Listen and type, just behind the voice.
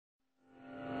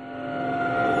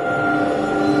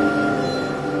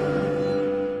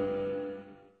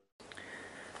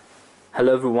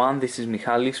Hello everyone, this is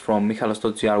Mihalis from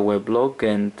mihalos.gr weblog,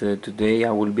 and today I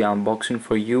will be unboxing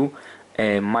for you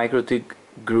a MikroTik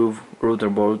Groove router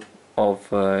board of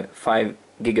 5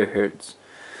 GHz.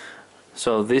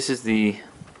 So this is the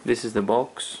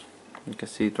box. You can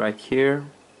see it right here.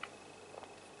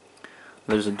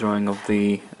 There's a drawing of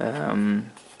the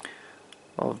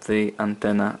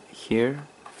antenna here.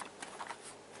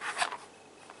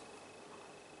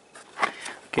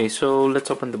 Okay, so let's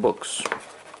open the box.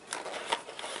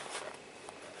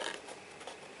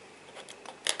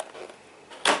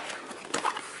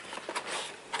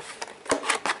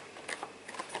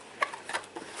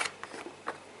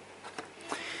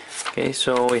 Okay,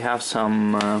 so we have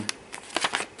some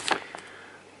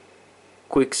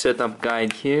quick setup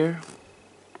guide here.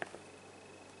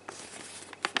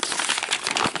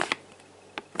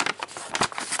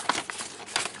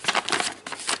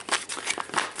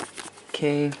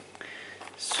 Okay,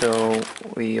 so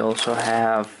we also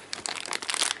have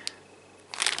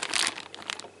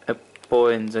a POE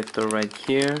injector right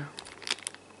here.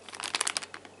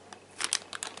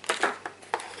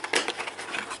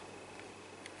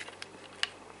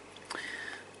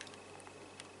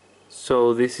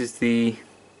 So this is the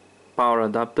power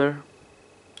adapter.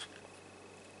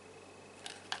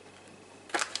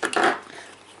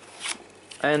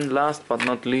 And last but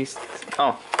not least,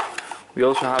 we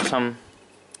also have some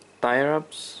tie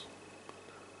wraps.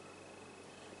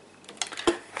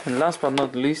 And last but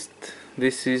not least,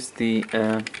 this is the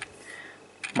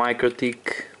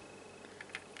MikroTik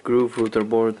Groove router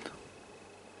board.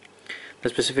 The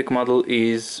specific model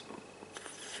is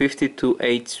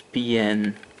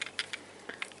 52HPN.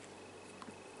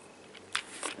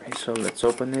 So let's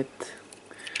open it.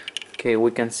 Okay, we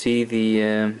can see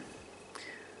the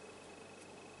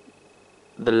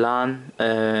LAN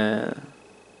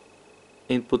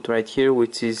input right here,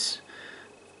 which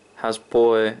has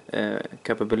POE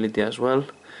capability as well.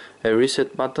 A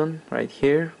reset button right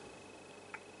here.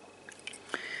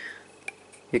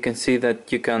 You can see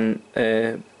that you can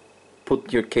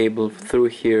put your cable through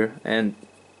here, and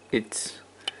it's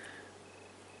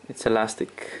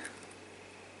elastic.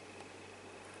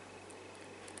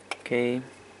 Okay,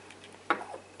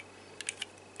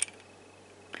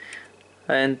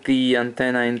 and the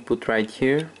antenna input right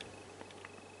here.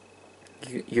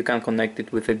 You can connect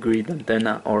it with a grid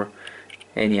antenna or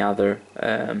any other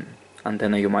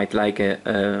antenna you might like,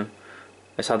 a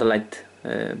satellite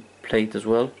plate as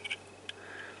well,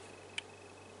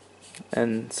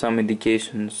 and some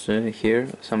indications here,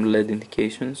 some LED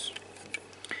indications.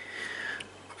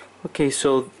 Okay,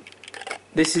 so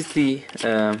this is the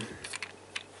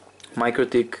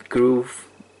MikroTik Groove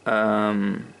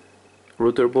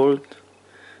router board,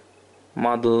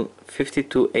 model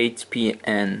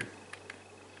 52HPN.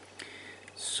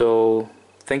 So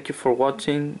thank you for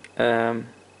watching.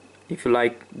 If you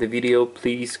like the video,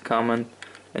 please comment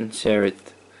and share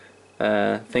it.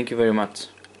 Thank you very much.